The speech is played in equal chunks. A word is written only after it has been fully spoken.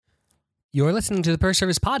You're listening to the Per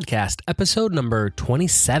Service Podcast, episode number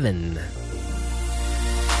 27.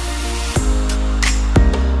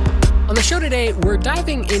 On the show today, we're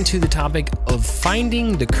diving into the topic of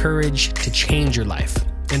finding the courage to change your life.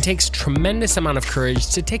 It takes tremendous amount of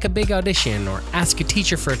courage to take a big audition or ask a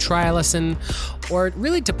teacher for a trial lesson or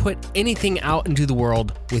really to put anything out into the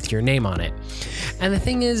world with your name on it. And the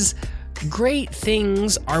thing is, great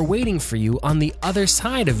things are waiting for you on the other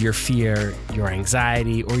side of your fear, your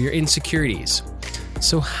anxiety, or your insecurities.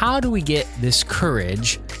 So how do we get this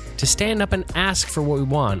courage to stand up and ask for what we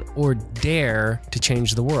want or dare to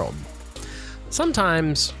change the world?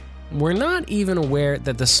 Sometimes we're not even aware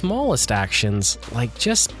that the smallest actions, like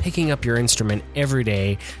just picking up your instrument every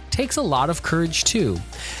day, takes a lot of courage too.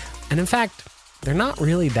 And in fact, they're not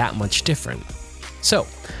really that much different. So,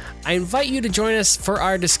 I invite you to join us for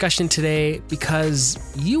our discussion today because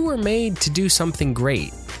you were made to do something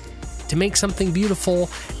great, to make something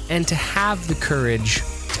beautiful, and to have the courage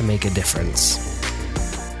to make a difference.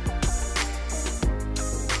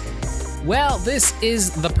 Well, this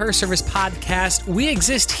is the Per Service Podcast. We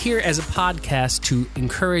exist here as a podcast to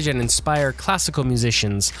encourage and inspire classical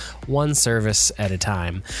musicians, one service at a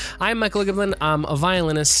time. I'm Michael Giblin. I'm a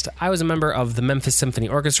violinist. I was a member of the Memphis Symphony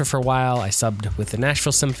Orchestra for a while. I subbed with the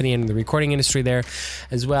Nashville Symphony and the recording industry there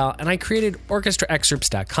as well. And I created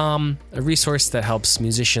orchestraexcerpts.com, a resource that helps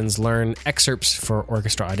musicians learn excerpts for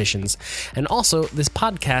orchestra auditions. And also this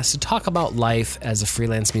podcast to talk about life as a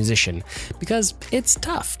freelance musician because it's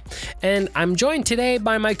tough. And I'm joined today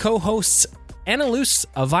by my co-hosts, Anna Luce,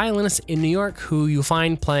 a violinist in New York who you'll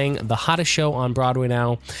find playing the hottest show on Broadway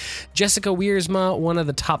now, Jessica Wiersma, one of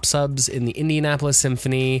the top subs in the Indianapolis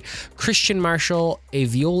Symphony, Christian Marshall, a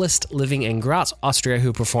violist living in Graz, Austria,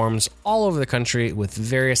 who performs all over the country with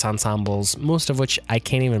various ensembles, most of which I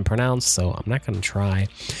can't even pronounce, so I'm not going to try.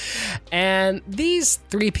 And these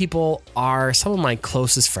three people are some of my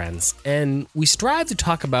closest friends, and we strive to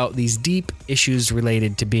talk about these deep issues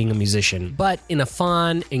related to being a musician, but in a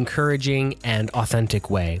fun, encouraging, and authentic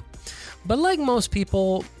way. But like most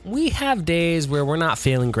people, we have days where we're not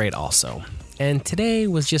feeling great also. And today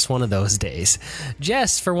was just one of those days.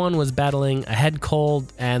 Jess, for one, was battling a head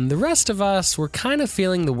cold, and the rest of us were kind of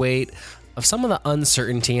feeling the weight of some of the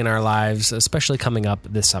uncertainty in our lives, especially coming up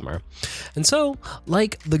this summer. And so,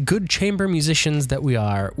 like the good chamber musicians that we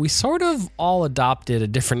are, we sort of all adopted a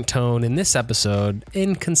different tone in this episode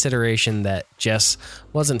in consideration that Jess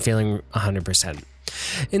wasn't feeling 100%.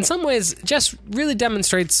 In some ways, Jess really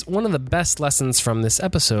demonstrates one of the best lessons from this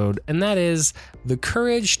episode, and that is the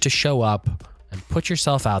courage to show up and put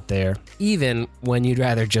yourself out there, even when you'd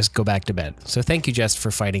rather just go back to bed. So thank you, Jess, for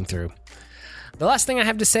fighting through. The last thing I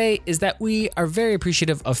have to say is that we are very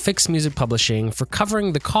appreciative of Fix Music Publishing for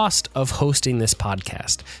covering the cost of hosting this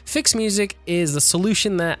podcast. Fix Music is a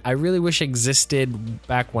solution that I really wish existed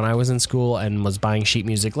back when I was in school and was buying sheet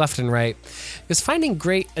music left and right, because finding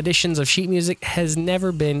great editions of sheet music has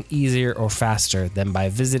never been easier or faster than by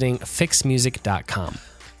visiting fixmusic.com.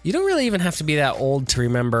 You don't really even have to be that old to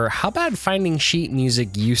remember how bad finding sheet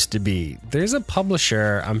music used to be. There's a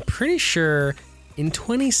publisher, I'm pretty sure, in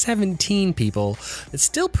 2017, people, that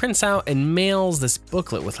still prints out and mails this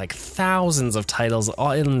booklet with like thousands of titles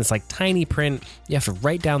all in this like tiny print. You have to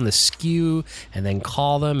write down the SKU and then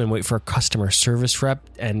call them and wait for a customer service rep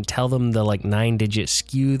and tell them the like 9-digit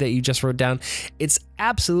SKU that you just wrote down. It's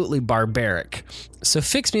absolutely barbaric. So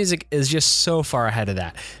Fix Music is just so far ahead of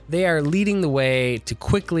that. They are leading the way to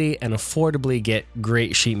quickly and affordably get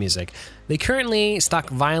great sheet music. They currently stock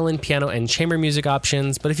violin, piano, and chamber music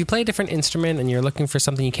options, but if you play a different instrument and you're looking for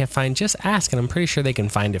something you can't find, just ask, and I'm pretty sure they can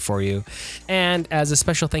find it for you. And as a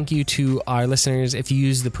special thank you to our listeners, if you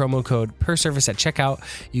use the promo code PERSERVICE at checkout,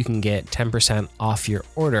 you can get 10% off your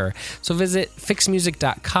order. So visit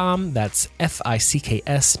fixmusic.com, that's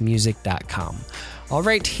FICKS music.com. All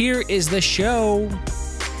right, here is the show.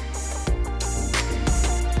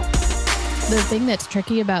 The thing that's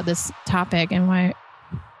tricky about this topic and why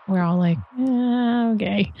we're all like,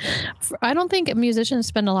 okay. I don't think musicians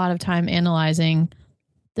spend a lot of time analyzing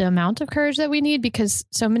the amount of courage that we need because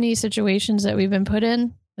so many situations that we've been put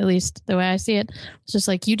in, at least the way I see it, it's just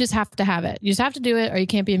like, you just have to have it. You just have to do it or you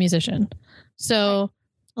can't be a musician. So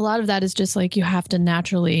a lot of that is just like, you have to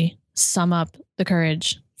naturally sum up the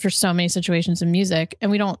courage for so many situations in music.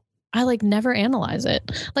 And I like never analyze it.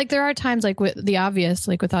 Like there are times like with the obvious,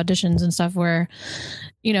 like with auditions and stuff where,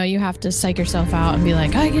 you know, you have to psych yourself out and be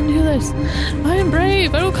like, I can do this. I am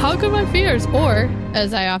brave. I will conquer my fears. Or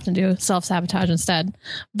as I often do, self-sabotage instead.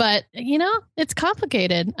 But, you know, it's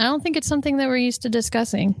complicated. I don't think it's something that we're used to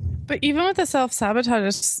discussing. But even with the self-sabotage,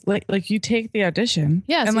 it's like you take the audition.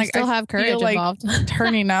 Yeah, so and you like still have courage involved.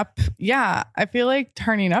 Turning up. Yeah, I feel like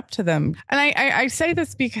turning up to them. And I say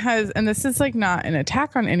this because, and this is like not an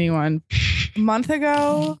attack on anyone. A month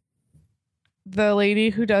ago, the lady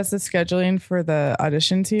who does the scheduling for the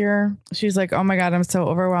auditions here, she's like, oh my God, I'm so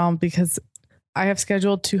overwhelmed because I have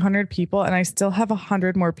scheduled 200 people and I still have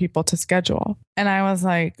 100 more people to schedule. And I was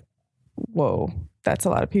like, whoa, that's a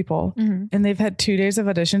lot of people. Mm-hmm. And they've had 2 days of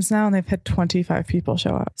auditions now and they've had 25 people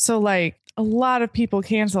show up. So like a lot of people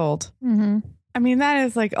canceled. Mm-hmm. I mean, that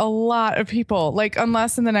is like a lot of people. Like,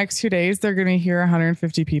 unless in the next 2 days they're going to hear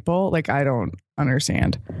 150 people. Like, I don't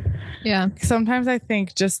understand. Yeah. Sometimes I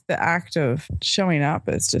think just the act of showing up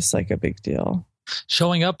is just like a big deal.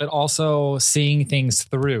 Showing up, but also seeing things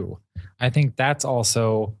through. I think that's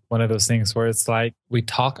also one of those things where it's like we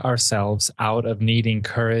talk ourselves out of needing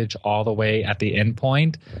courage all the way at the end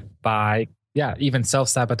point by, even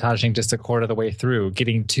self-sabotaging just a quarter of the way through,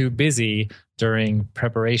 getting too busy during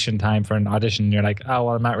preparation time for an audition. You're like, oh,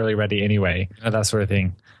 well, I'm not really ready anyway. That sort of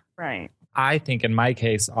thing. Right. I think in my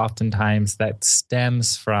case, oftentimes that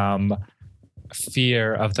stems from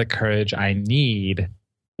fear of the courage I need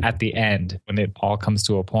at the end when it all comes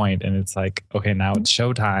to a point and it's like, okay, now it's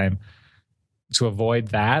showtime. To avoid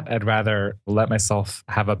that, I'd rather let myself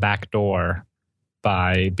have a back door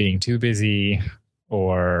by being too busy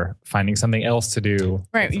or finding something else to do.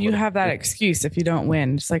 Right. You have that excuse if you don't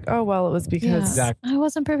win. It's like, oh, well, it was because I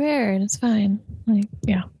wasn't prepared. It's fine. Like,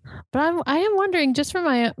 yeah. But I am wondering, just for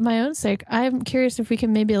my own sake, I'm curious if we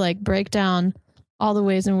can maybe like break down all the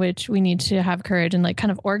ways in which we need to have courage and like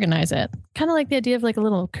kind of organize it. Kind of like the idea of like a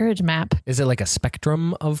little courage map. Is it like a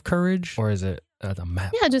spectrum of courage or is it a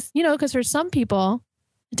map? Yeah, just, because for some people,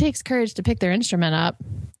 it takes courage to pick their instrument up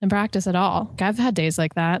and practice at all. I've had days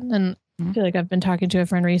like that. And I feel like I've been talking to a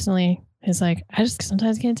friend recently who's like, I just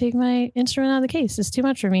sometimes can't take my instrument out of the case. It's too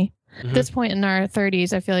much for me. Mm-hmm. At this point in our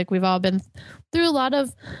 30s, I feel like we've all been through a lot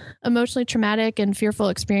of emotionally traumatic and fearful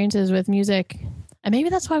experiences with music. And maybe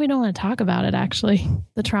that's why we don't want to talk about it, actually.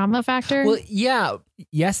 The trauma factor. Well, yeah.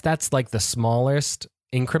 Yes, that's like the smallest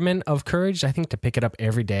increment of courage, I think, to pick it up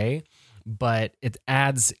every day. But it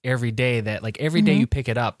adds every day that like every day you pick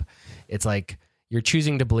it up, it's like you're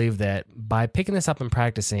choosing to believe that by picking this up and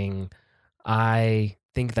practicing, I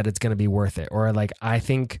think that it's going to be worth it. Or like, I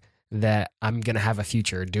think that I'm going to have a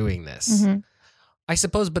future doing this. Mm-hmm. I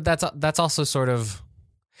suppose, but that's also sort of,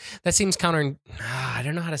 that seems counter. I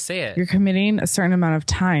don't know how to say it. You're committing a certain amount of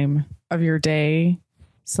time of your day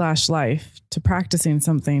 / life to practicing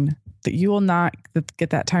something that you will not get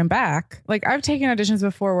that time back. Like, I've taken auditions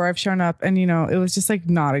before where I've shown up and, it was just like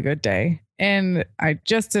not a good day and I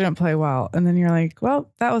just didn't play well. And then you're like, well,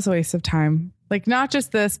 that was a waste of time. Like, not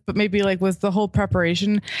just this, but maybe like was the whole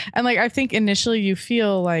preparation. And like, I think initially you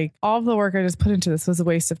feel like all of the work I just put into this was a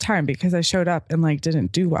waste of time because I showed up and like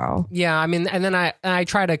didn't do well. Yeah. I mean, and then I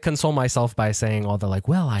try to console myself by saying all the like,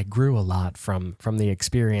 well, I grew a lot from the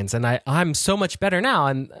experience and I'm so much better now.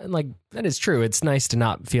 And like, that is true. It's nice to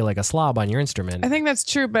not feel like a slob on your instrument. I think that's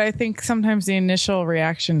true. But I think sometimes the initial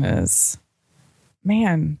reaction is,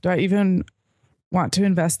 man, do I even want to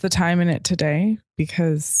invest the time in it today?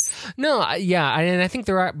 Because and I think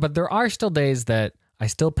there are still days that I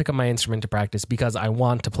still pick up my instrument to practice because I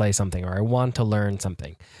want to play something or I want to learn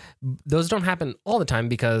something. Those don't happen all the time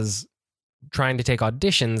because trying to take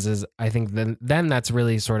auditions is, I think then that's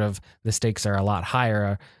really sort of, the stakes are a lot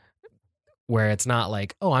higher, where it's not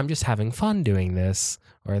like, oh, I'm just having fun doing this,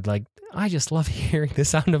 or like, I just love hearing the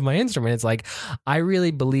sound of my instrument. It's like, I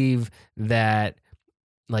really believe that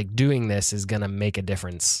like doing this is going to make a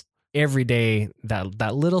difference. Every day,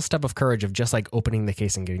 that little step of courage of just like opening the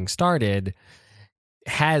case and getting started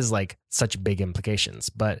has like such big implications.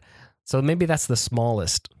 But so maybe that's the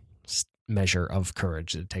smallest measure of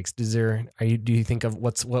courage it takes. Do you think of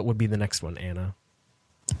what would be the next one, Anna?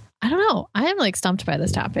 I don't know. I am like stumped by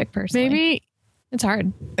this topic personally. maybe it's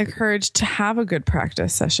hard. the courage to have a good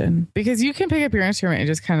practice session, because you can pick up your instrument and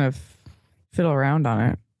just kind of fiddle around on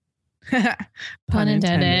it. Pun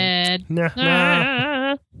intended.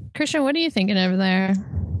 Christian, what are you thinking over there?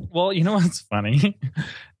 Well, you know what's funny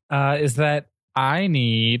is that I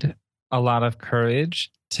need a lot of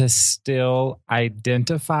courage to still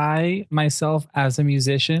identify myself as a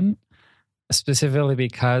musician, specifically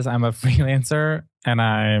because I'm a freelancer and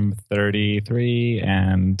I'm 33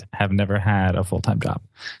 and have never had a full-time job.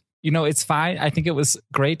 It's fine. I think it was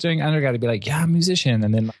great during undergrad to be like, yeah, I'm a musician.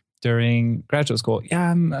 And then during graduate school,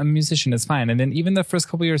 yeah, I'm a musician, it's fine. And then even the first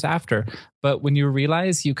couple years after. But when you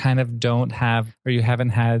realize you kind of don't have, or you haven't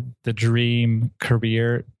had the dream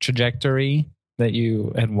career trajectory that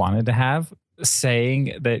you had wanted to have,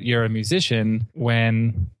 saying that you're a musician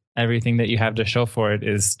when everything that you have to show for it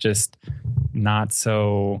is just not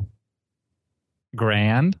so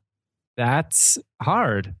grand. That's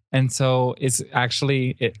hard. And so it's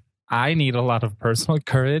actually, I need a lot of personal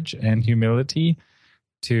courage and humility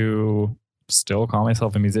to still call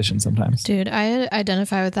myself a musician sometimes. Dude, I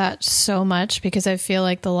identify with that so much because I feel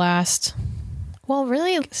like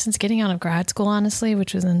really since getting out of grad school, honestly,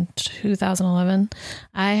 which was in 2011,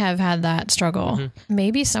 I have had that struggle. Mm-hmm.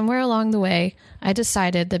 Maybe somewhere along the way, I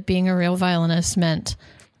decided that being a real violinist meant,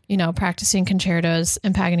 practicing concertos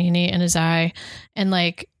and Paganini and Isai and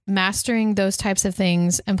like mastering those types of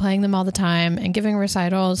things and playing them all the time and giving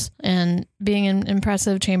recitals and being in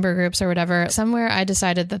impressive chamber groups or whatever. Somewhere I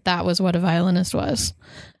decided that was what a violinist was.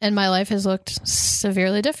 And my life has looked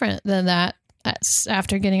severely different than that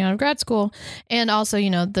after getting out of grad school. And also,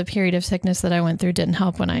 the period of sickness that I went through didn't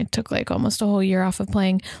help when I took like almost a whole year off of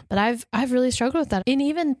playing. But I've really struggled with that. And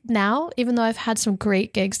even now, even though I've had some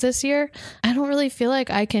great gigs this year, I don't really feel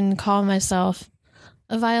like I can call myself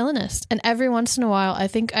a violinist. And every once in a while, I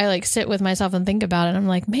think I like sit with myself and think about it. And I'm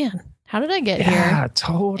like, man, how did I get here? Yeah,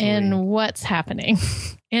 totally. And what's happening?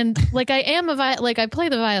 And like, I play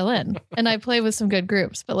the violin and I play with some good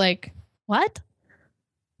groups, but like,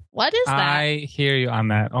 what is that? I hear you on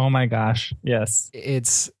that. Oh my gosh. Yes.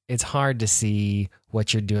 It's hard to see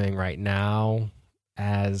what you're doing right now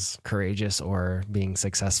as courageous or being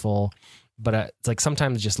successful. But it's like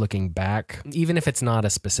sometimes just looking back, even if it's not a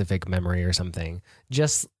specific memory or something,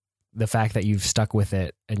 just the fact that you've stuck with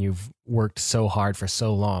it and you've worked so hard for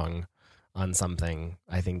so long on something,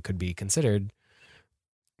 I think could be considered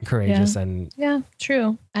courageous. Yeah,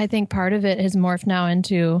 true. I think part of it has morphed now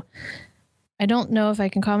into, I don't know if I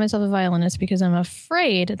can call myself a violinist because I'm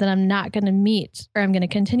afraid that I'm not going to meet, or I'm going to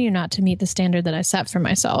continue not to meet the standard that I set for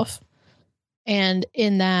myself. And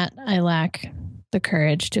in that, I lack the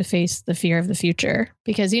courage to face the fear of the future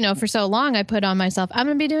because, for so long I put on myself, I'm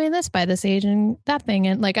going to be doing this by this age and that thing.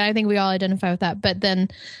 And like, I think we all identify with that. But then,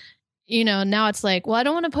 now it's like, well, I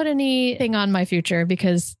don't want to put anything on my future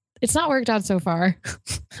because it's not worked out so far,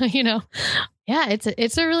 Yeah,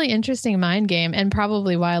 it's a really interesting mind game and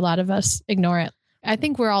probably why a lot of us ignore it. I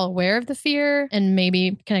think we're all aware of the fear and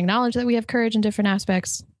maybe can acknowledge that we have courage in different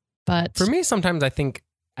aspects. But for me, sometimes I think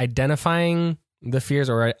identifying the fears,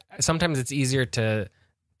 or sometimes it's easier to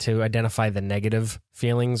identify the negative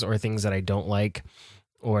feelings or things that I don't like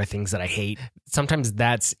or things that I hate. Sometimes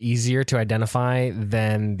that's easier to identify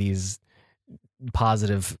than these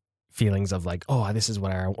positive feelings of like, oh, this is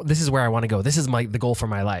where I want to go. This is the goal for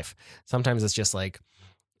my life. Sometimes it's just like,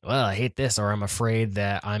 well, I hate this, or I'm afraid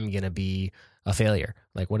that I'm going to be a failure.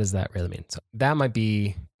 Like, what does that really mean? So that might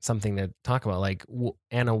be something to talk about. Like,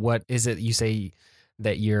 Anna, what is it you say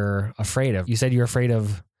that you're afraid of? You said you're afraid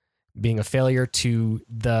of being a failure to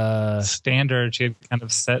the standard you kind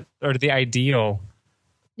of set, or the ideal.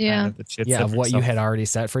 Yeah. Of what you had already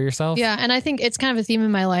set for yourself. Yeah. And I think it's kind of a theme in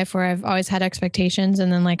my life where I've always had expectations.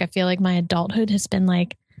 And then like, I feel like my adulthood has been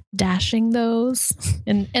like dashing those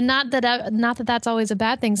and not that that's always a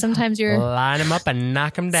bad thing. Sometimes you're line them up and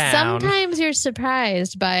knock them down. Sometimes you're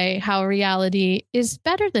surprised by how reality is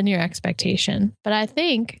better than your expectation. But I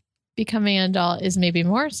think becoming an adult is maybe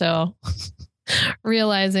more so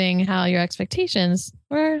realizing how your expectations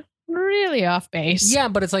were really off base. Yeah,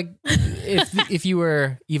 but it's like if you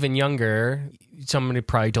were even younger, somebody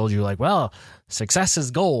probably told you like, well, success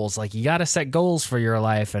is goals. Like you got to set goals for your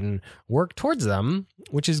life and work towards them,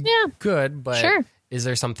 which is good. But sure. Is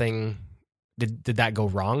there something, did that go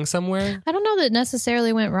wrong somewhere? I don't know that it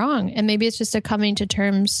necessarily went wrong. And maybe it's just a coming to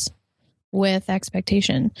terms with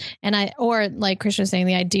expectation. Or like Chris was saying,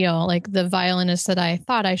 the ideal, like the violinist that I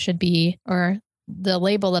thought I should be, or the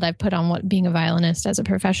label that I put on what being a violinist as a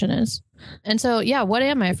profession is. And so, yeah, what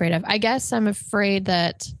am I afraid of? I guess I'm afraid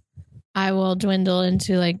that I will dwindle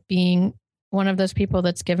into like being one of those people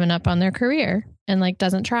that's given up on their career and like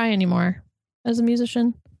doesn't try anymore as a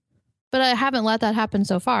musician. But I haven't let that happen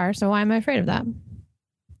so far. So why am I afraid of that?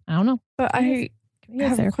 I don't know. But I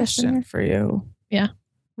have a question for you. Yeah.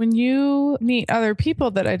 When you meet other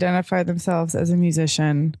people that identify themselves as a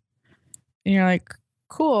musician and you're like,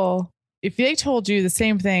 cool. If they told you the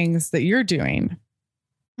same things that you're doing,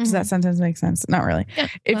 does that sentence make sense? Not really. Yeah,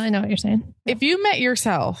 I know what you're saying. If you met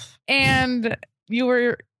yourself and you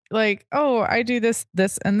were like, oh, I do this,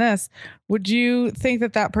 this, and this, would you think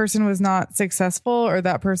that person was not successful or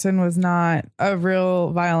that person was not a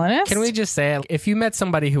real violinist? Can we just say, if you met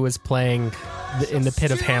somebody who was playing in the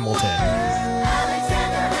pit of Hamilton,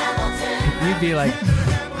 you'd be like,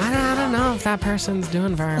 I don't know if that person's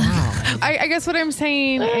doing very well. I guess what I'm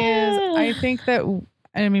saying is I think that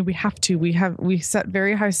And I mean, we set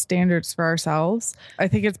very high standards for ourselves. I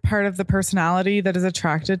think it's part of the personality that is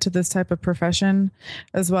attracted to this type of profession,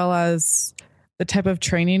 as well as the type of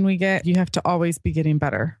training we get. You have to always be getting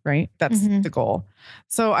better, right? That's the goal.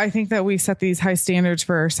 So I think that we set these high standards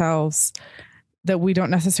for ourselves that we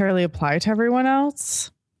don't necessarily apply to everyone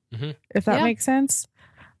else, if that makes sense.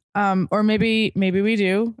 Or maybe we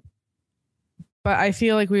do. But I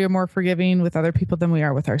feel like we are more forgiving with other people than we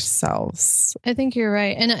are with ourselves. I think you're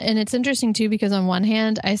right. And it's interesting too, because on one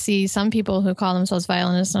hand, I see some people who call themselves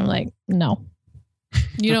violinists and I'm like, no,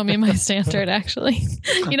 you don't meet my standard actually.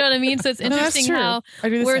 You know what I mean? So it's interesting how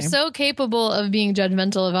we're so capable of being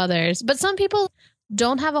judgmental of others, but some people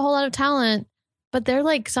don't have a whole lot of talent, but they're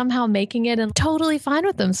like somehow making it and totally fine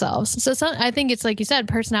with themselves. So I think it's like you said,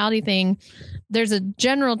 personality thing. There's a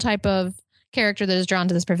general type of character that is drawn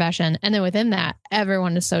to this profession. And then within that,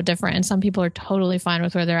 everyone is so different. And some people are totally fine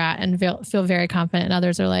with where they're at and feel very confident. And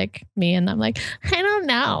others are like me. And I'm like, I don't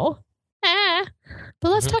know.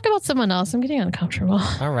 But let's talk about someone else. I'm getting uncomfortable.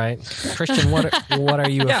 All right. Christian, what are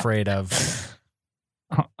you afraid of?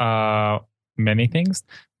 Many things.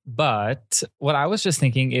 But what I was just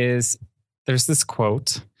thinking is there's this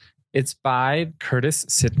quote. It's by Curtis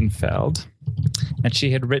Sittenfeld. And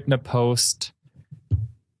she had written a post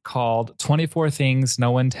called 24 Things No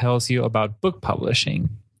One Tells You About Book Publishing.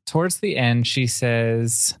 Towards the end, she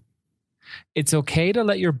says, it's okay to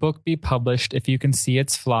let your book be published if you can see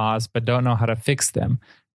its flaws but don't know how to fix them.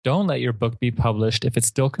 Don't let your book be published if it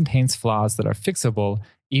still contains flaws that are fixable,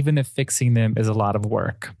 even if fixing them is a lot of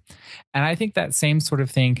work. And I think that same sort of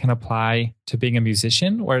thing can apply to being a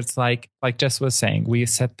musician, where it's like Jess was saying, we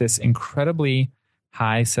set this incredibly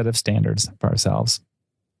high set of standards for ourselves.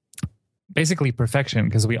 Basically perfection,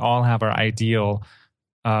 because we all have our ideal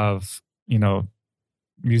of,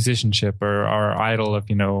 musicianship, or our idol of,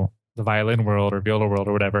 the violin world or viola world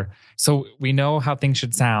or whatever. So we know how things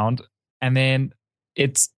should sound. And then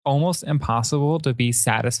it's almost impossible to be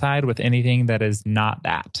satisfied with anything that is not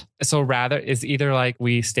that. So rather, it's either like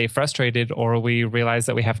we stay frustrated or we realize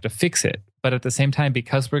that we have to fix it. But at the same time,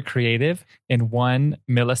 because we're creative, in 1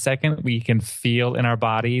 millisecond, we can feel in our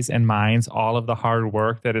bodies and minds all of the hard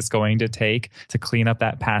work that it's going to take to clean up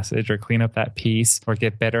that passage or clean up that piece or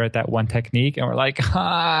get better at that one technique. And we're like,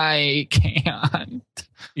 I can't,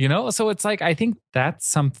 So it's like, I think that's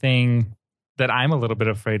something that I'm a little bit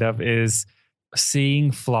afraid of, is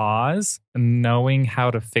seeing flaws, knowing how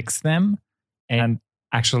to fix them, and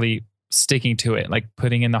actually sticking to it, like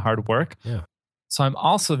putting in the hard work. Yeah. So I'm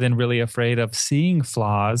also then really afraid of seeing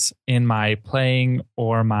flaws in my playing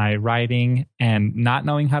or my writing and not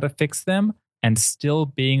knowing how to fix them, and still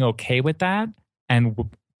being okay with that and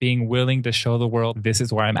being willing to show the world this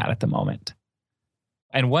is where I'm at the moment.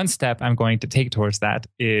 And one step I'm going to take towards that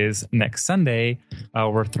is next Sunday,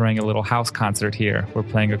 we're throwing a little house concert here. We're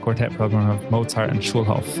playing a quartet program of Mozart and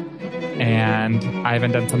Schulhoff. And I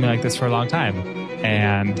haven't done something like this for a long time.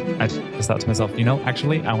 And I just thought to myself,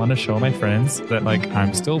 actually, I want to show my friends that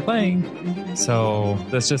I'm still playing. So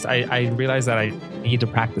that's just, I realized that I need to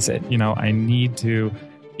practice it. I need to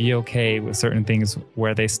be okay with certain things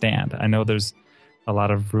where they stand. I know there's a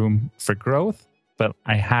lot of room for growth, but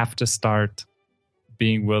I have to start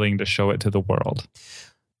being willing to show it to the world.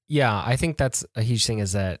 Yeah, I think that's a huge thing,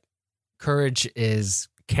 is that courage is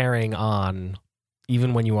carrying on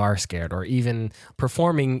even when you are scared, or even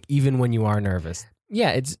performing even when you are nervous.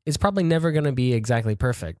 Yeah, it's probably never going to be exactly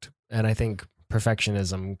perfect. And I think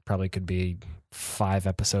perfectionism probably could be 5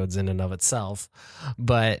 episodes in and of itself.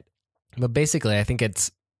 But basically, I think it's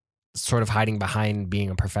sort of hiding behind being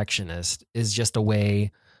a perfectionist is just a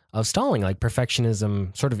way of stalling. Like,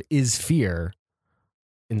 perfectionism sort of is fear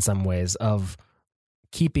in some ways, of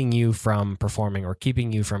keeping you from performing or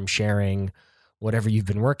keeping you from sharing whatever you've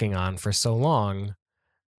been working on for so long.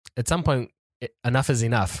 At some point, enough is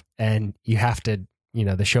enough, and you have to,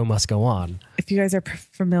 the show must go on. If you guys are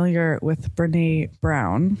familiar with Brene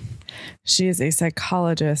Brown, she is a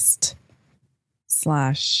psychologist /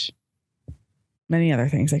 many other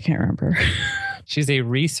things I can't remember. She's a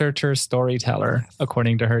researcher storyteller,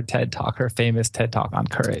 according to her TED Talk, her famous TED Talk on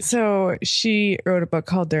courage. So she wrote a book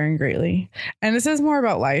called Daring Greatly. And this is more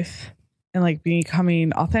about life and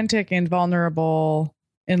becoming authentic and vulnerable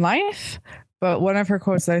in life. But one of her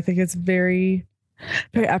quotes that I think is very,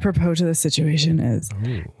 very apropos to the situation is,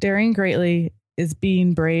 daring greatly is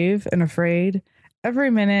being brave and afraid every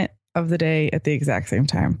minute of the day at the exact same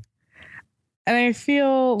time. And I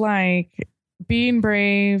feel like being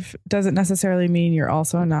brave doesn't necessarily mean you're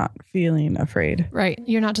also not feeling afraid. Right.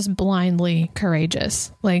 You're not just blindly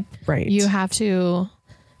courageous. Right. You have to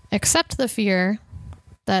accept the fear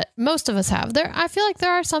that most of us have. I feel like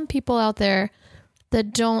there are some people out there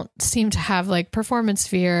that don't seem to have like performance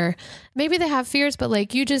fear. Maybe they have fears, but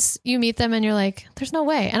like you meet them and you're like, there's no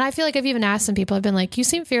way. And I feel like I've even asked some people, I've been like, you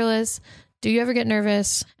seem fearless. Do you ever get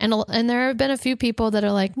nervous? And there have been a few people that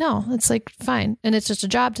are like, no, it's like fine. And it's just a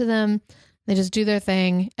job to them. They just do their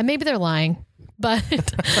thing. And maybe they're lying, but,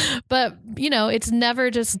 but you know, it's never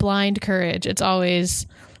just blind courage. It's always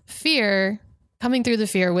fear, coming through the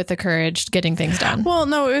fear with the courage, getting things done. Well,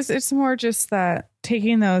 no, it's more just that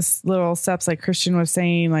taking those little steps, like Christian was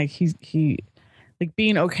saying, like he like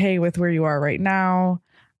being okay with where you are right now,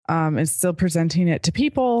 and still presenting it to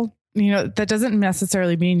people. You know, that doesn't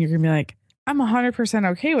necessarily mean you're gonna be like, I'm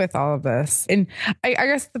 100% okay with all of this. And I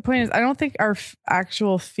guess the point is, I don't think our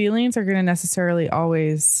actual feelings are going to necessarily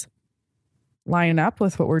always line up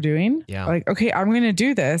with what we're doing. Yeah. Like, okay, I'm going to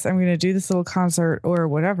do this. I'm going to do this little concert or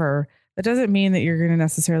whatever. That doesn't mean that you're going to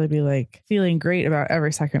necessarily be like feeling great about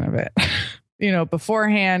every second of it, you know,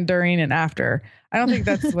 beforehand, during, and after. I don't think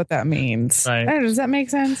that's what that means. Right. I don't know, does that make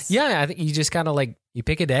sense? Yeah, I think you just gotta like, you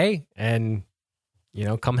pick a day and, you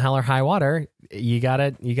know, come hell or high water, you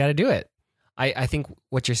gotta do it. I think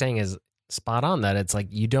what you're saying is spot on, that it's like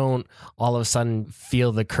you don't all of a sudden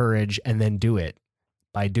feel the courage and then do it.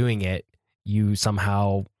 By doing it, you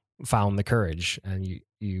somehow found the courage, and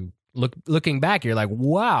you looking back, you're like,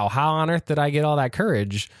 wow, how on earth did I get all that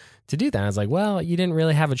courage to do that? And I was like, well, you didn't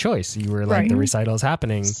really have a choice. You were like, Right. the recital's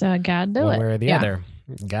happening. So I gotta do one it. way or the Yeah. other.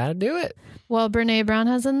 Gotta do it. Well, Brene Brown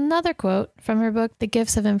has another quote from her book, The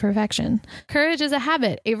Gifts of Imperfection. Courage is a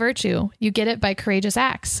habit, a virtue. You get it by courageous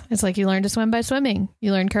acts. It's like you learn to swim by swimming.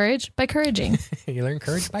 You learn courage by couraging. You learn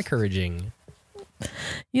courage by couraging.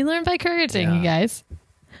 You learn by couraging, Yeah. you guys.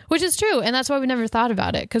 Which is true, and that's why we never thought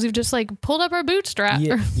about it, because we've just like pulled up our bootstrap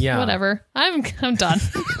or Yeah. whatever. I'm done.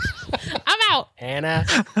 I'm out. Anna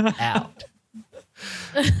out.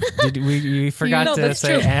 We forgot to that's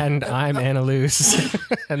say, true. and I'm Anna Luce.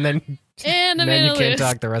 and then And I'm then you Anna can't Luce.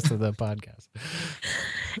 talk the rest of the podcast.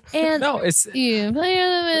 And No, it's. you play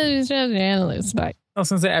Anna Luce. Bye. I was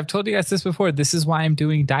gonna say, I've told you guys this before. This is why I'm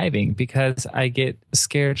doing diving, because I get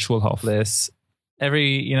scared schulhofless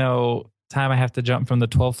every, time I have to jump from the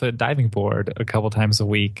 12-foot diving board a couple times a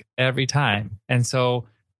week, every time. And so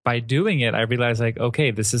by doing it, I realized like,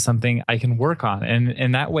 okay, this is something I can work on. And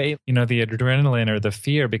in that way, the adrenaline or the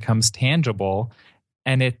fear becomes tangible,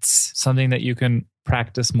 and it's something that you can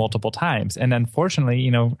practice multiple times. And unfortunately,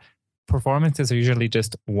 performances are usually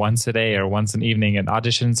just once a day or once an evening, and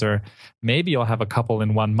auditions are maybe you'll have a couple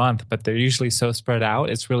in 1 month, but they're usually so spread out.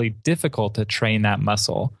 It's really difficult to train that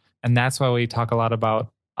muscle. And that's why we talk a lot about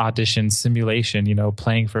audition simulation,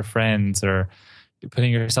 playing for friends or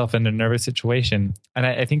putting yourself in a nervous situation. And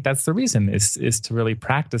I think that's the reason is to really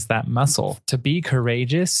practice that muscle. To be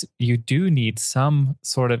courageous, you do need some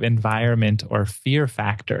sort of environment or fear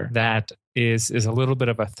factor that is a little bit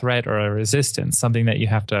of a threat or a resistance, something that you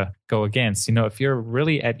have to go against. If you're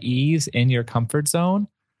really at ease in your comfort zone,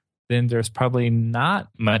 then there's probably not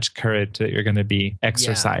much courage that you're going to be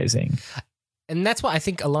exercising. Yeah. And that's why I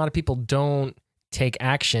think a lot of people don't take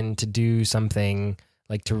action to do something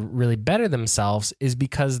like to really better themselves, is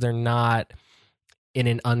because they're not in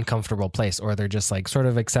an uncomfortable place, or they're just like sort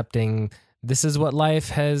of accepting this is what life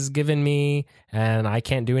has given me and I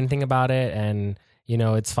can't do anything about it. And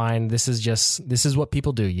it's fine. This is what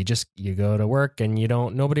people do. You go to work and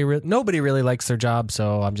nobody really likes their job.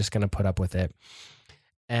 So I'm just going to put up with it.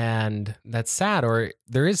 And that's sad. Or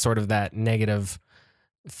there is sort of that negative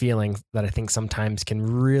feeling that I think sometimes can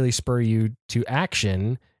really spur you to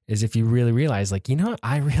action, is if you really realize like,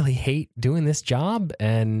 I really hate doing this job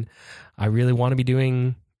and I really want to be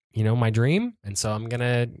doing, my dream. And so I'm going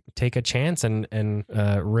to take a chance and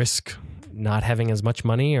risk not having as much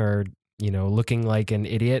money, or, looking like an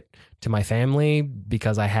idiot to my family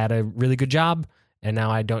because I had a really good job and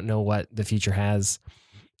now I don't know what the future has.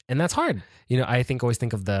 And that's hard. I always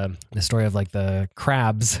think of the story of like the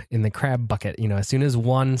crabs in the crab bucket. As soon as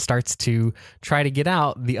one starts to try to get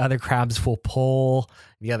out, the other crabs will pull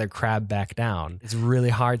the other crab back down. It's really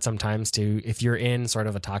hard sometimes if you're in sort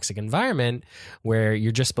of a toxic environment where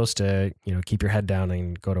you're just supposed to, keep your head down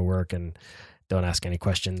and go to work and don't ask any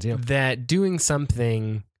questions, that doing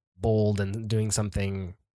something bold and doing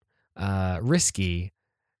something risky,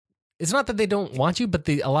 it's not that they don't want you, but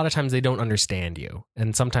a lot of times they don't understand you.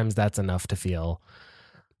 And sometimes that's enough to feel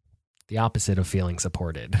the opposite of feeling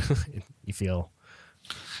supported. You feel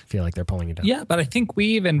like they're pulling you down. Yeah, but I think we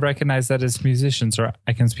even recognize that as musicians, or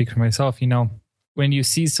I can speak for myself, when you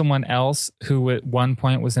see someone else who at one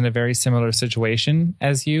point was in a very similar situation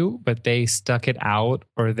as you, but they stuck it out,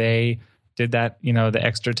 or they did that, the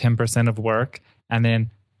extra 10% of work, and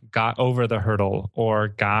then got over the hurdle or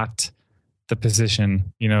got the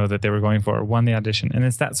position, that they were going for, or won the audition. And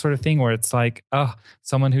it's that sort of thing where it's like, oh,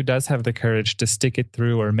 someone who does have the courage to stick it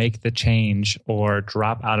through or make the change or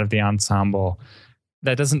drop out of the ensemble,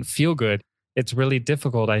 that doesn't feel good. It's really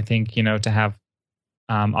difficult, I think, to have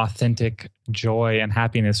authentic joy and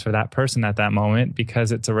happiness for that person at that moment,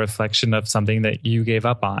 because it's a reflection of something that you gave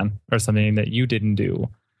up on or something that you didn't do.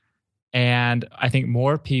 And I think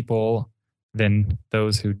more people than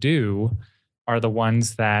those who do are the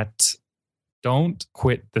ones that don't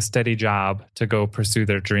quit the steady job to go pursue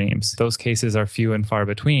their dreams. Those cases are few and far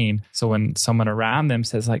between. So when someone around them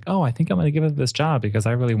says like, oh, I think I'm going to give it this job because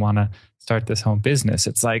I really want to start this home business,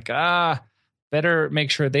 it's like, better make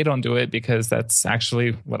sure they don't do it, because that's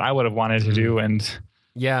actually what I would have wanted to do. And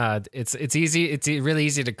yeah, it's easy. It's really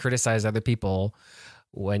easy to criticize other people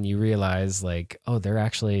when you realize like, oh, they're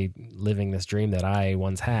actually living this dream that I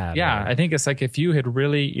once had. Yeah, I think it's like if you had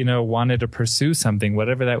really, wanted to pursue something,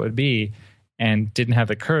 whatever that would be, and didn't have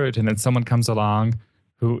the courage, and then someone comes along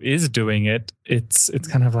who is doing it, it's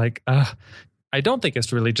kind of like, I don't think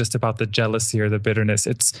it's really just about the jealousy or the bitterness.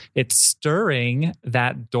 It's stirring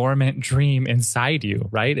that dormant dream inside you,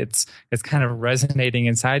 right? It's kind of resonating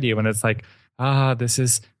inside you, and it's like, this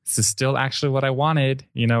is still actually what I wanted,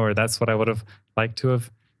 or that's what I would have liked to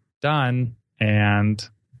have done. And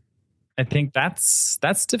I think that's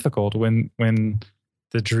difficult when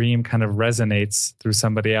the dream kind of resonates through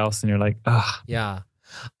somebody else, and you're like, Yeah.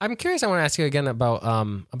 I'm curious. I want to ask you again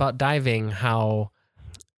about diving, how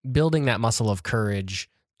building that muscle of courage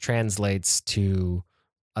translates to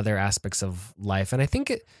other aspects of life. And I think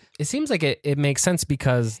it seems like it makes sense,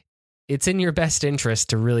 because it's in your best interest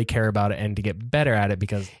to really care about it and to get better at it,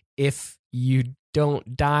 because if you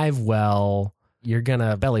don't dive well, you're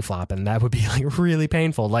gonna belly flop, and that would be like really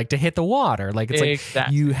painful, like to hit the water. Like it's exactly.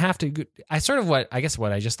 Like you have to. What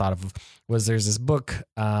I just thought of was, there's this book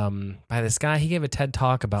by this guy. He gave a TED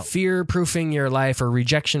talk about fear proofing your life or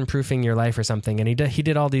rejection proofing your life or something, and he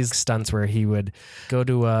did all these stunts where he would go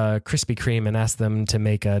to a Krispy Kreme and ask them to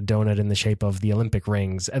make a donut in the shape of the Olympic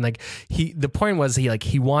rings, and like the point was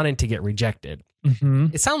he wanted to get rejected. Mm-hmm.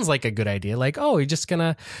 It sounds like a good idea. Like, oh, I'm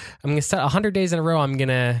gonna set 100 days in a row. I'm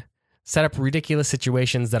gonna set up ridiculous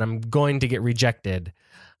situations that I'm going to get rejected.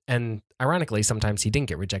 And ironically, sometimes he didn't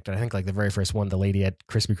get rejected. I think like the very first one, the lady at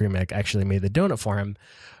Krispy Kreme actually made the donut for him.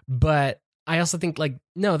 But I also think like,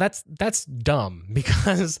 no, that's dumb,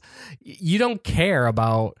 because you don't care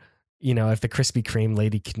about, if the Krispy Kreme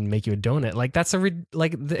lady can make you a donut. Like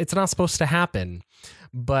it's not supposed to happen.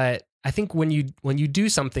 But I think when you do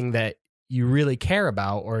something that you really care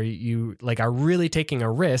about, or you like are really taking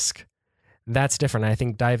a risk, that's different. I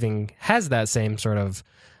think diving has that same sort of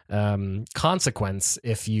consequence.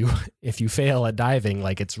 If you fail at diving,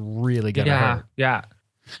 like it's really gonna hurt. Yeah.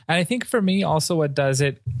 And I think for me also what does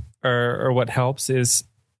it, or what helps is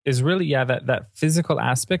really that physical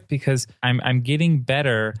aspect, because I'm getting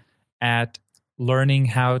better at learning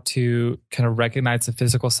how to kind of recognize the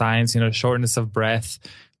physical signs, shortness of breath,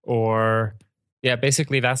 or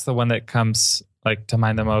basically that's the one that comes like to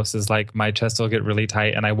mind the most, is like my chest will get really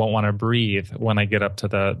tight and I won't want to breathe when I get up to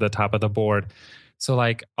the top of the board. So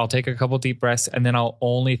like I'll take a couple deep breaths, and then I'll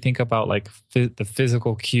only think about like the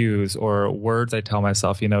physical cues or words I tell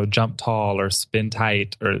myself, jump tall or spin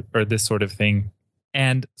tight or this sort of thing.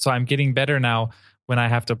 And so I'm getting better now when I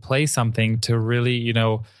have to play something to really,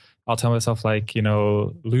 I'll tell myself like,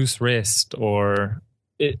 loose wrist, or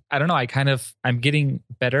I don't know. I'm getting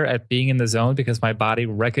better at being in the zone, because my body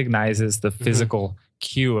recognizes the physical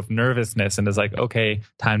cue of nervousness and is like, okay,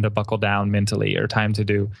 time to buckle down mentally, or time to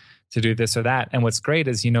do this or that. And what's great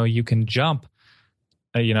is, you can jump,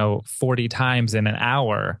 40 times in an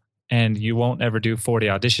hour, and you won't ever do 40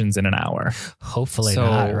 auditions in an hour. Hopefully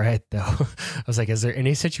not, right? Though I was like, is there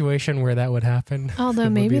any situation where that would happen? Although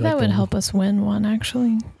maybe that would help us win one,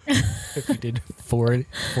 actually. If we did 40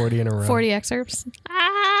 in a row. 40 excerpts.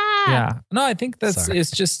 Yeah. No, I think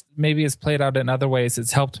it's just, maybe it's played out in other ways.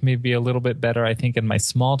 It's helped me be a little bit better, I think, in my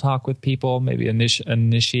small talk with people, maybe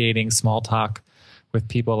initiating small talk with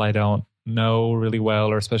people I don't know really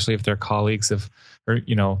well, or especially if they're colleagues or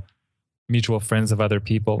mutual friends of other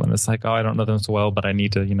people. And it's like, oh, I don't know them so well, but I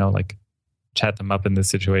need to, like chat them up in this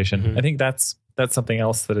situation. Mm-hmm. I think that's something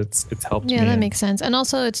else that it's helped me. Yeah, that makes sense. And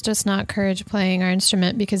also it's just not courage playing our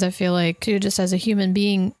instrument, because I feel like you just as a human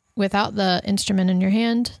being, without the instrument in your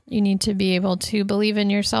hand, you need to be able to believe in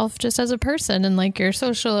yourself just as a person, and like your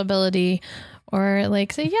social ability, or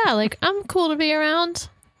like say, yeah, like I'm cool to be around.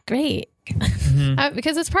 Great. Mm-hmm.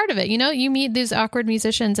 Because it's part of it. You meet these awkward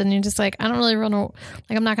musicians and you're just like, I don't really want to,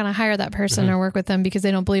 like, I'm not going to hire that person or work with them because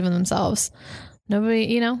they don't believe in themselves.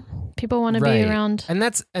 Nobody, people want to be around. And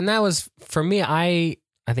that was for me. I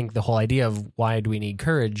think the whole idea of why do we need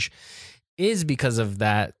courage is because of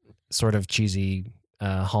that sort of cheesy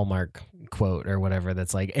Hallmark quote or whatever.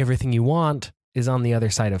 That's like, everything you want is on the other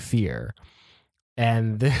side of fear.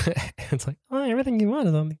 And it's like, oh, everything you want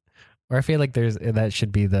is on the, or I feel like that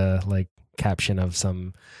should be the like caption of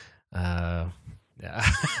some, I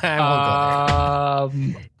won't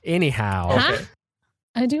go there. Anyhow. Huh?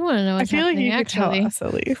 I do want to know what's happening, you actually. could tell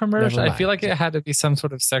us, Elise. Commercial. I feel like it had to be some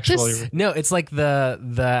sort of sexual. No, it's like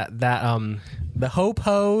the Hope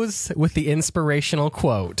Hose with the inspirational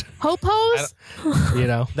quote. Hope Hose?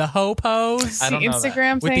 The Hope Hose. The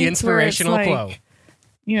Instagram with the inspirational quote.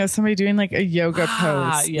 Somebody doing like a yoga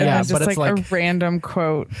pose. Yeah, it's just like a random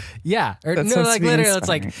quote. Yeah. Or no, like literally inspiring. It's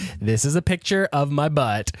like, this is a picture of my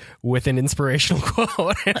butt with an inspirational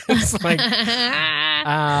quote. It's like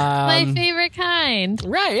my favorite kind.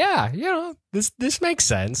 Right, yeah. This makes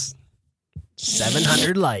sense.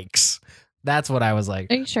 700 likes. That's what I was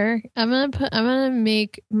like. Are you sure? I'm gonna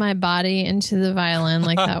make my body into the violin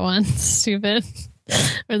like that one. Stupid.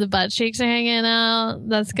 Where the butt cheeks are hanging out.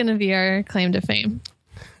 That's gonna be our claim to fame.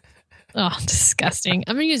 Oh, disgusting.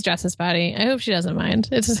 I'm going to use Jess's body. I hope she doesn't mind.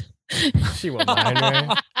 She won't mind,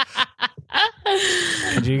 right?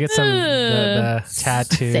 Could you get the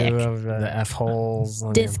tattoo Sick. of the F holes?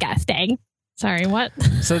 Disgusting. Sorry, what?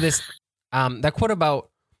 So this, that quote about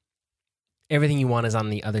everything you want is on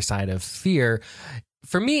the other side of fear,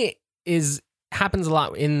 for me, happens a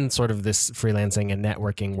lot in sort of this freelancing and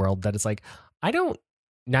networking world, that it's like, I don't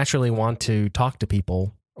naturally want to talk to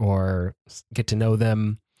people or get to know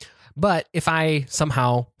them. But if I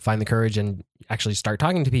somehow find the courage and actually start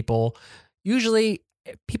talking to people, usually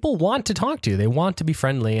people want to talk to you. They want to be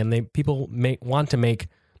friendly, and people want to make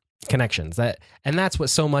connections. And that's what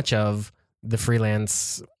so much of the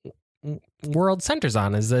freelance world centers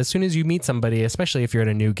on, is as soon as you meet somebody, especially if you're at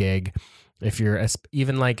a new gig, if you're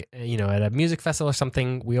even like, at a music festival or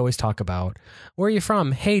something, we always talk about, where are you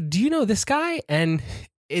from? Hey, do you know this guy? And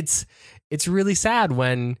it's really sad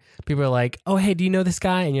when people are like, oh, hey, do you know this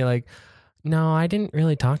guy? And you're like, no, I didn't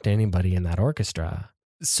really talk to anybody in that orchestra.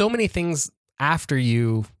 So many things after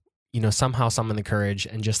you somehow summon the courage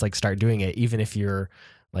and just like start doing it, even if you're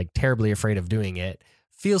like terribly afraid of doing it,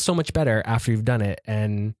 feels so much better after you've done it.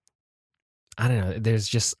 And I don't know, there's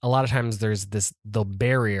just a lot of times there's the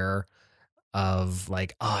barrier of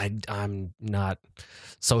like, oh, I'm not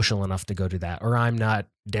social enough to go do that, or I'm not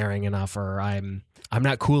daring enough, or I'm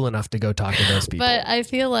not cool enough to go talk to those people. But I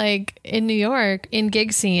feel like in New York, in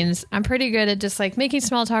gig scenes, I'm pretty good at just like making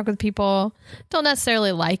small talk with people. Don't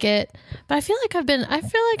necessarily like it, but I feel like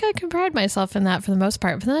I can pride myself in that for the most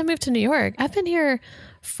part. But then I moved to New York. I've been here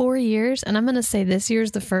 4 years, and I'm going to say this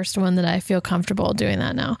year's the first one that I feel comfortable doing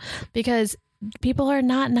that now, because people are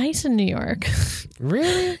not nice in New York.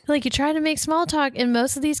 Really? Like, you try to make small talk in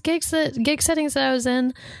most of these gig settings that I was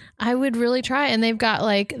in, I would really try, and they've got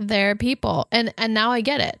like their people, and now I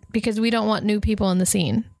get it, because we don't want new people in the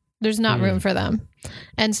scene. There's not room for them.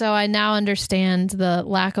 And so I now understand the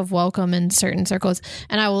lack of welcome in certain circles.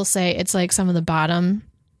 And I will say it's like some of the bottom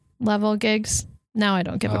level gigs. Now I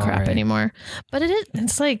don't give a crap anymore. But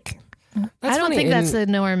it's like, I don't think that's the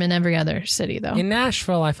norm in every other city, though. In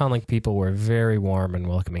Nashville, I found like people were very warm and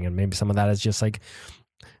welcoming, and maybe some of that is just like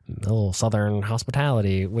a little Southern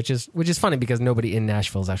hospitality, which is funny because nobody in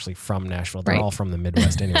Nashville is actually from Nashville. They're all from the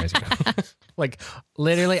Midwest, anyways. Like,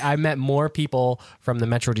 literally, I met more people from the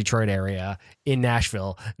Metro Detroit area in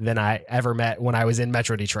Nashville than I ever met when I was in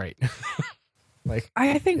Metro Detroit. Like,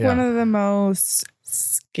 I think one of the most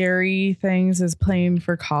scary things is playing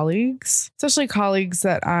for colleagues, especially colleagues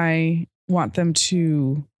that I want them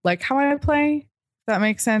to like how I play. If that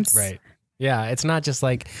makes sense. Right. Yeah. It's not just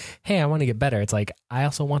like, hey, I want to get better. It's like, I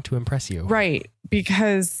also want to impress you. Right.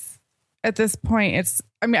 Because at this point,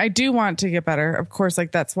 I do want to get better. Of course,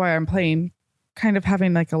 like that's why I'm playing, kind of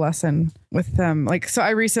having like a lesson with them. Like, so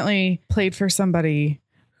I recently played for somebody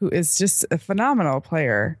who is just a phenomenal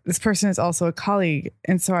player. This person is also a colleague.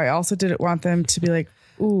 And so I also didn't want them to be like,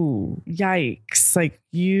 ooh, yikes. Like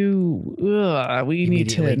we need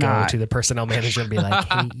to go to the personnel manager and be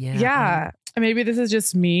like, hey, yeah. Maybe this is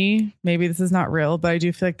just me. Maybe this is not real, but I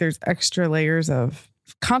do feel like there's extra layers of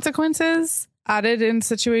consequences added in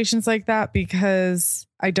situations like that, because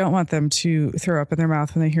I don't want them to throw up in their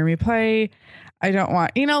mouth when they hear me play. I don't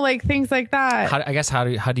want, like things like that. How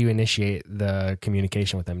do you initiate the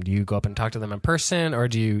communication with them? Do you go up and talk to them in person, or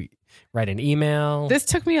do you write an email? This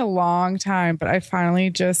took me a long time, but I finally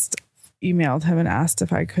just emailed him and asked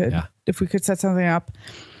if we could set something up.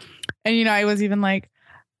 And, I was even like,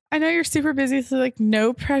 I know you're super busy, so like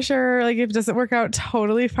no pressure. Like if it doesn't work out,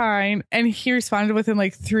 totally fine. And he responded within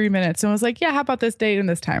like 3 minutes and was like, yeah, how about this date and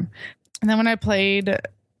this time? And then when I played,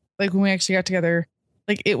 like when we actually got together,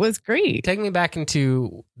 like it was great. Take me back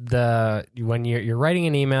into when you're writing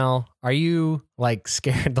an email. Are you like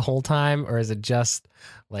scared the whole time, or is it just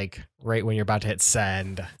like right when you're about to hit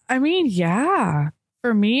send? I mean, yeah.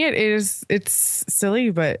 For me, it's silly,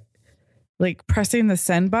 but like pressing the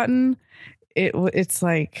send button, it's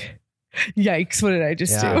like, yikes, what did I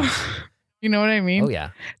just do? You know what I mean? Oh, yeah.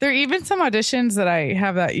 There are even some auditions that I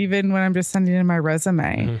have that even when I'm just sending in my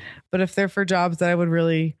resume. Mm-hmm. But if they're for jobs that I would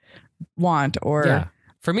really want or... Yeah.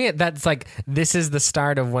 For me, that's like, this is the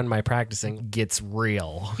start of when my practicing gets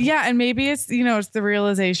real. Yeah. And maybe it's, it's the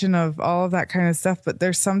realization of all of that kind of stuff. But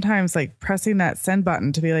there's sometimes like pressing that send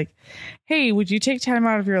button to be like, hey, would you take time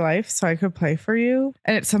out of your life so I could play for you?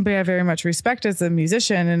 And it's somebody I very much respect as a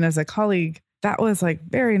musician and as a colleague. That was like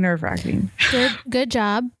very nerve wracking. Good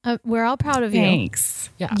job. We're all proud of you.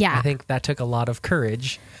 Thanks. Yeah. I think that took a lot of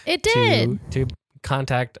courage. It did. To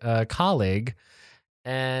contact a colleague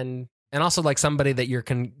and also like somebody that you're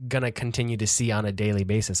gonna continue to see on a daily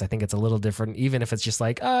basis. I think it's a little different, even if it's just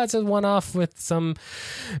like, it's a one-off with some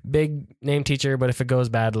big name teacher. But if it goes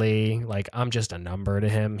badly, like I'm just a number to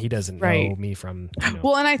him. He doesn't know me from.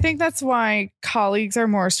 Well, and I think that's why colleagues are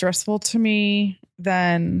more stressful to me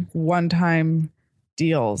than one-time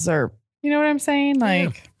deals, or you know what I'm saying?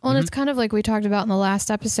 Like, well, and it's kind of like we talked about in the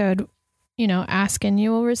last episode. Ask and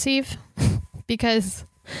you will receive, because.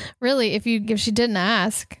 Really, if she didn't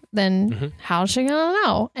ask, then how's she gonna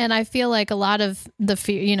know? And I feel like a lot of the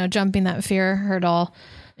fear, jumping that fear hurdle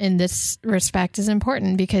in this respect is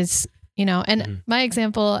important because, and my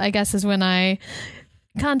example, I guess, is when I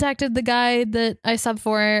contacted the guy that I sub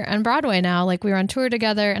for on Broadway now. Like we were on tour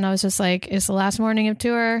together and I was just like, it's the last morning of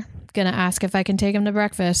tour. Gonna ask if I can take him to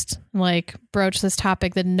breakfast, like broach this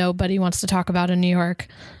topic that nobody wants to talk about in New York,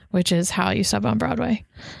 which is how you sub on Broadway.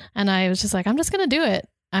 And I was just like, I'm just gonna do it.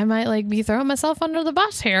 I might like be throwing myself under the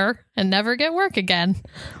bus here and never get work again,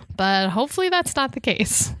 but hopefully that's not the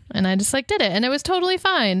case. And I just like did it and it was totally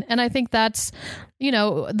fine. And I think that's,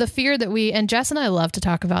 the fear that and Jess and I love to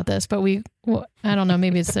talk about this, but I don't know,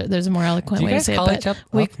 maybe there's a more eloquent way to say it. But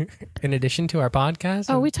we, in addition to our podcast?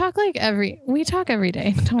 Oh, we talk every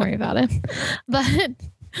day. Don't worry about it. But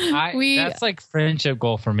that's like friendship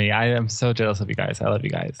goal for me. I am so jealous of you guys. I love you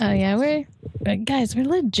guys. Oh yeah. We're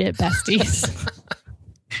legit besties.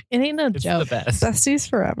 It ain't no joke. The best. Besties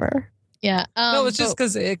forever. Yeah. No, it's just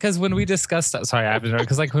because when we discuss stuff, sorry, I have to know,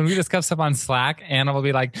 because like when we discuss stuff on Slack, Anna will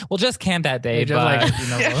be like, "Well, just camp that day," but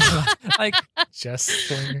like just.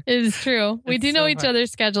 It's true. We do know each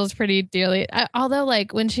other's schedules pretty dearly. Although,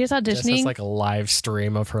 like when she's auditioning, it's like a live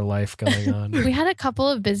stream of her life going on. We had a couple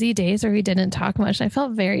of busy days where we didn't talk much. I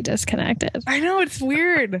felt very disconnected. I know, it's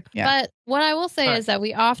weird. Yeah. But what I will say is that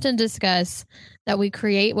we often discuss that we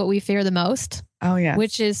create what we fear the most. Oh, yeah.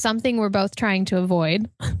 Which is something we're both trying to avoid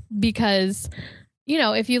because,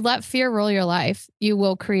 if you let fear rule your life, you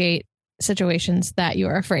will create situations that you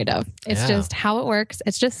are afraid of. It's just how it works.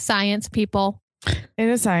 It's just science, people. It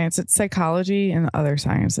is science. It's psychology and other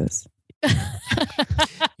sciences.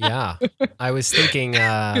 Yeah. I was thinking,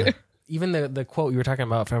 even the quote you were talking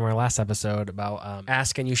about from our last episode about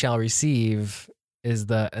ask and you shall receive is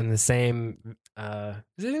in the same...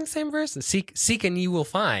 is it in the same verse? Seek and you will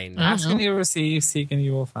find. Ask and you will receive, seek and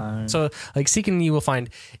you will find. So like seek and you will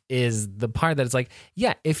find is the part that it's like,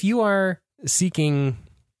 yeah, if you are seeking,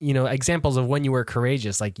 examples of when you were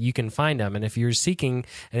courageous, like you can find them. And if you're seeking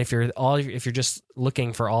and if you're just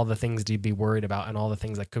looking for all the things to be worried about and all the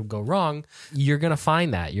things that could go wrong, you're going to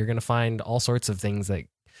find that. You're going to find all sorts of things that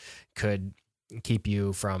could keep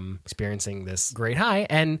you from experiencing this great high.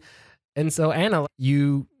 And so Anna,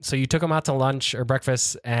 you took him out to lunch or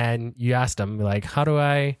breakfast and you asked him like, how do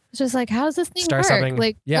I it's just like, how does this thing start work? Something?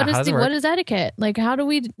 Like, what is etiquette? Like, how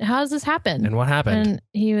does this happen? And what happened? And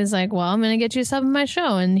he was like, well, I'm going to get you sub in my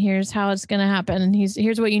show and here's how it's going to happen. And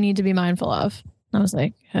here's what you need to be mindful of. I was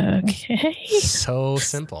like, okay. So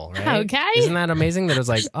simple, right? Okay. Isn't that amazing that it was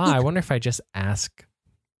like, I wonder if I just ask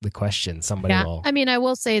the question, somebody will. I mean, I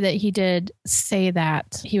will say that he did say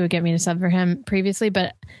that he would get me to sub for him previously,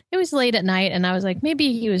 but it was late at night and I was like,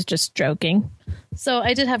 maybe he was just joking. So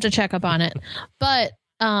I did have to check up on it. But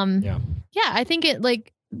I think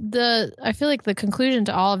I feel like the conclusion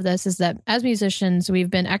to all of this is that as musicians, we've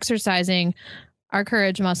been exercising our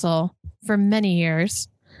courage muscle for many years.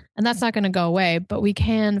 And that's not going to go away, but we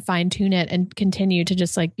can fine tune it and continue to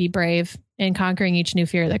just like be brave in conquering each new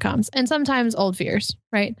fear that comes. And sometimes old fears,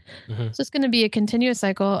 right? Mm-hmm. So it's going to be a continuous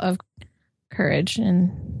cycle of courage.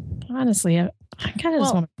 And honestly, I kind of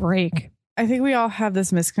just want to break. I think we all have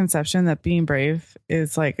this misconception that being brave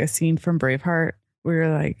is like a scene from Braveheart where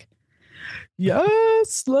you're like,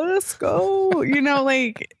 yes, let's go.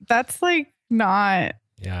 Like that's like not.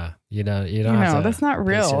 Yeah. You don't have to that's not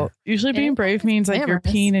real. Usually being brave means like you're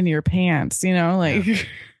glamorous. peeing in your pants, like. You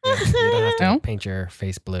don't have to No? paint your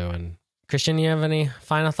face blue. And Christian, you have any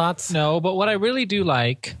final thoughts? No, but what I really do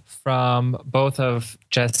like from both of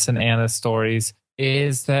Jess and Anna's stories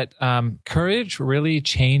is that courage really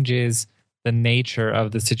changes the nature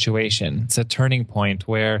of the situation. It's a turning point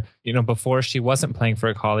where, before she wasn't playing for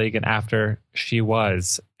a colleague and after she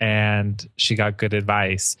was, and she got good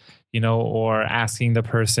advice, or asking the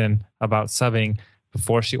person about subbing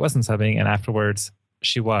before she wasn't subbing and afterwards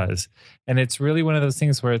she was. And it's really one of those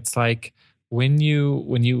things where it's like when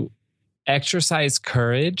you exercise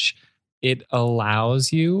courage, it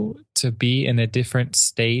allows you to be in a different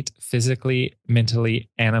state physically, mentally,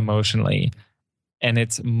 and emotionally. And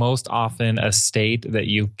it's most often a state that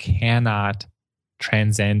you cannot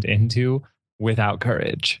transcend into without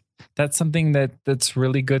courage. That's something that's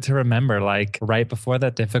really good to remember. Like right before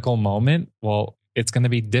that difficult moment, well, it's going to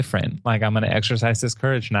be different. Like I'm going to exercise this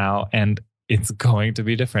courage now and it's going to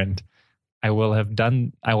be different. I will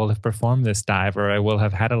have performed this dive, or I will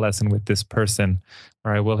have had a lesson with this person,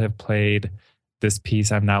 or I will have played this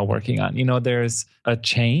piece I'm now working on. There's a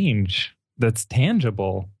change that's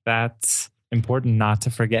tangible. That's important not to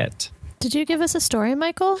forget. Did you give us a story,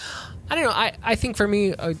 Michael? I don't know. I think for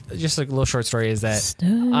me, just a little short story is that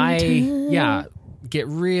get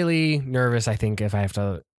really nervous. I think if I have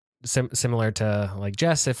to, similar to like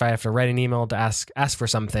Jess, if I have to write an email to ask for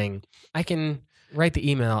something, I can write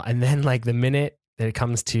the email, and then like the minute that it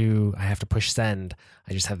comes to I have to push send,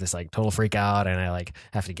 I just have this like total freak out, and I like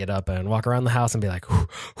have to get up and walk around the house and be like,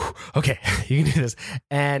 okay, you can do this.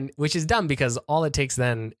 And which is dumb because all it takes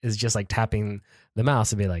then is just like tapping the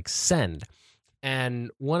mouse and be like send.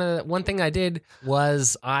 And one thing I did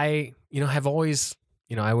was I have always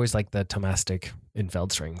I always like the Tomastic in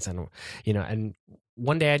Feldstrings, and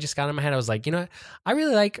one day I just got in my head, I was like, I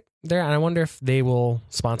really like and I wonder if they will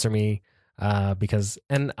sponsor me because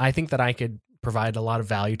I think that I could provide a lot of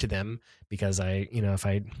value to them because if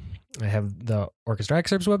I have the Orchestra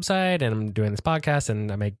Excerpts website and I'm doing this podcast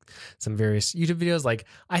and I make some various YouTube videos, like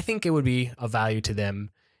I think it would be of value to them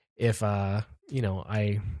if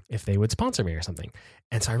if they would sponsor me or something.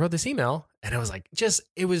 And so I wrote this email, and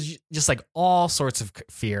it was just like all sorts of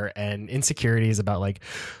fear and insecurities about like,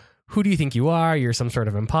 who do you think you are? You're some sort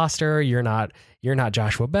of imposter. You're not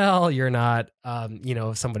Joshua Bell. You're not,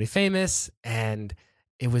 somebody famous. And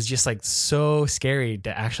it was just like so scary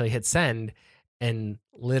to actually hit send. And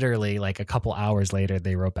literally like a couple hours later,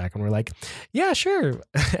 they wrote back and were like, yeah, sure.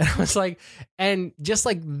 And I was like, and just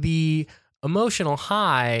like the emotional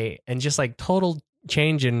high and just like total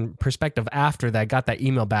change in perspective after that, got that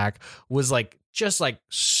email back was like, just like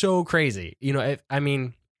so crazy.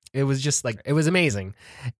 It was just like, it was amazing.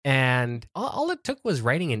 And all it took was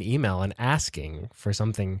writing an email and asking for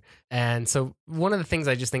something. And so one of the things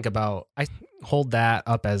I just think about, I hold that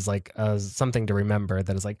up as like something to remember,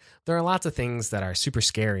 that is like, there are lots of things that are super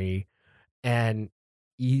scary, and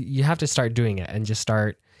you have to start doing it and just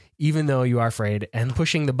start, even though you are afraid, and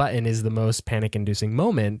pushing the button is the most panic inducing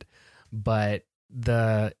moment. But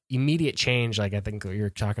the immediate change, like I think what you're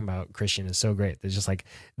talking about, Christian, is so great. There's just like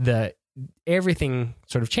everything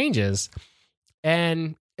sort of changes,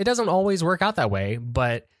 and it doesn't always work out that way,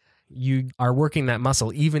 but you are working that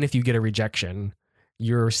muscle. Even if you get a rejection,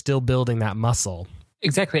 you're still building that muscle.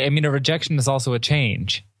 Exactly. I mean, a rejection is also a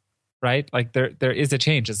change, right? Like there is a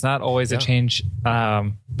change. It's not always a change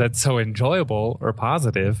that's so enjoyable or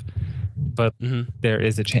positive, but there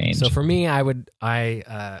is a change. So for me, I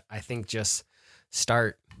think just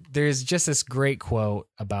start. There's just this great quote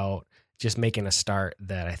about just making a start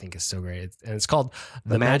that I think is so great. And it's called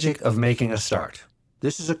The Magic of Making a Start.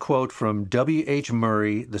 This is a quote from W.H.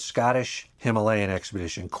 Murray, the Scottish Himalayan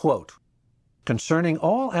expedition. Quote, "Concerning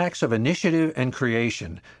all acts of initiative and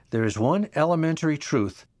creation, there is one elementary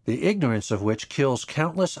truth, the ignorance of which kills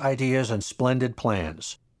countless ideas and splendid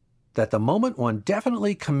plans. That the moment one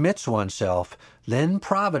definitely commits oneself, then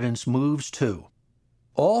Providence moves too.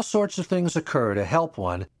 All sorts of things occur to help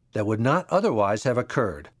one that would not otherwise have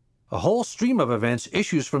occurred. A whole stream of events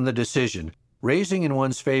issues from the decision, raising in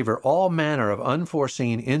one's favor all manner of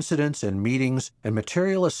unforeseen incidents and meetings and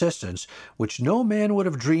material assistance which no man would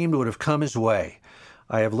have dreamed would have come his way.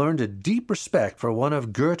 I have learned a deep respect for one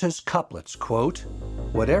of Goethe's couplets, quote,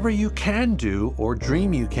 'Whatever you can do or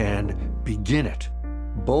dream you can, begin it.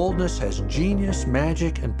 Boldness has genius,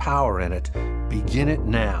 magic, and power in it. Begin it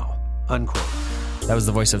now,' unquote." That was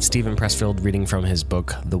the voice of Stephen Pressfield reading from his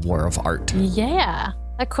book, The War of Art. Yeah.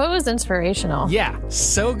 That quote was inspirational. Yeah,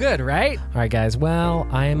 so good, right? All right, guys. Well,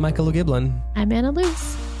 I am Michael O'Giblin. I'm Anna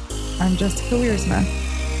Luce. I'm Jessica Weersmith.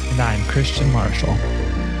 And I'm Christian Marshall.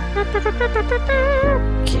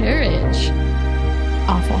 Courage.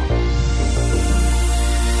 Awful.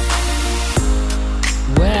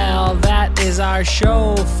 Well, that is our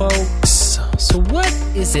show, folks. So what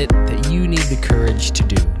is it that you need the courage to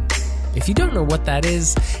do? If you don't know what that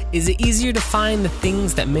is it easier to find the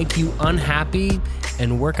things that make you unhappy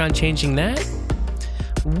and work on changing that?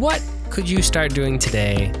 What could you start doing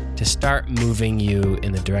today to start moving you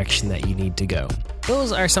in the direction that you need to go?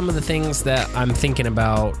 Those are some of the things that I'm thinking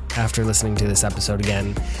about after listening to this episode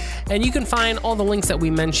again. And you can find all the links that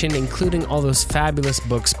we mentioned, including all those fabulous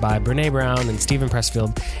books by Brene Brown and Stephen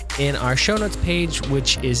Pressfield, in our show notes page,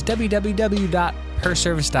 which is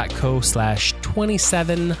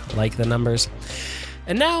www.perservice.co/27, like the numbers.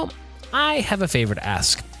 And now, I have a favor to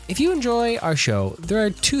ask. If you enjoy our show, there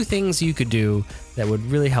are two things you could do that would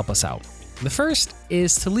really help us out. The first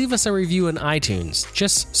is to leave us a review in iTunes.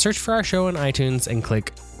 Just search for our show in iTunes and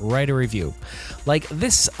click write a review. Like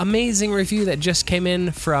this amazing review that just came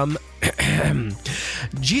in from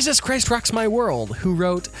Jesus Christ Rocks My World, who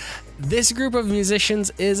wrote, "This group of musicians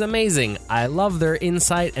is amazing. I love their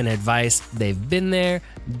insight and advice. They've been there,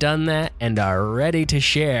 done that, and are ready to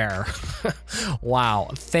share." Wow.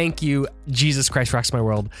 Thank you, Jesus Christ Rocks My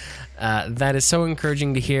World. That is so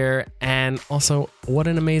encouraging to hear. And also, what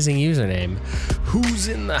an amazing username. Who's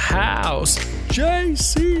in the house?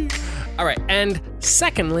 JC. All right. And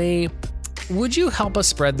secondly, would you help us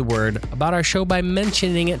spread the word about our show by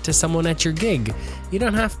mentioning it to someone at your gig? You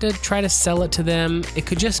don't have to try to sell it to them. It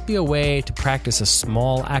could just be a way to practice a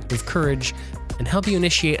small act of courage and help you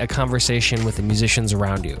initiate a conversation with the musicians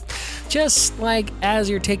around you. Just like as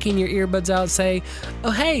you're taking your earbuds out, say,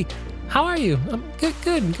 "Oh, hey, how are you?"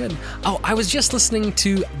 Good. "Oh, I was just listening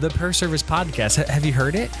to the Per Service podcast. Have you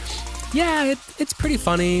heard it?" "Yeah, it's pretty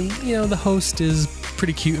funny. You know, the host is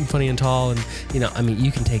pretty cute and funny and tall, and,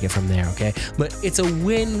 you can take it from there, okay? But it's a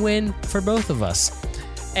win-win for both of us."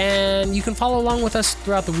 And you can follow along with us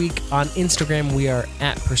throughout the week on Instagram. We are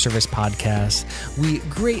at Per Service Podcast. We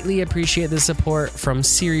greatly appreciate the support from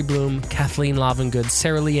Siri Bloom, Kathleen Lovingood,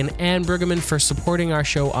 Sarah Lee, and Ann Brueggemann for supporting our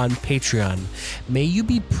show on Patreon. May you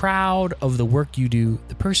be proud of the work you do,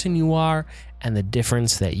 the person you are, and the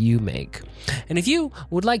difference that you make. And if you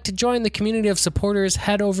would like to join the community of supporters,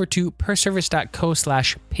 head over to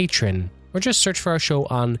perservice.co/patron, or just search for our show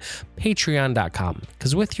on patreon.com.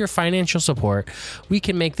 Because with your financial support, we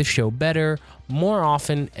can make the show better, more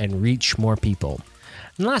often, and reach more people.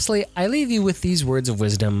 And lastly, I leave you with these words of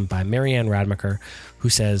wisdom by Marianne Radmacher, who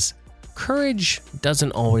says, "Courage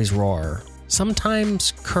doesn't always roar.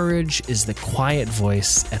 Sometimes courage is the quiet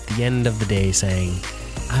voice at the end of the day saying,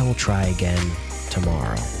 'I will try again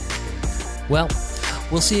tomorrow.'" Well,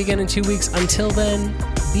 we'll see you again in 2 weeks. Until then,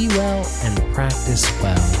 be well and practice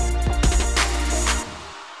well.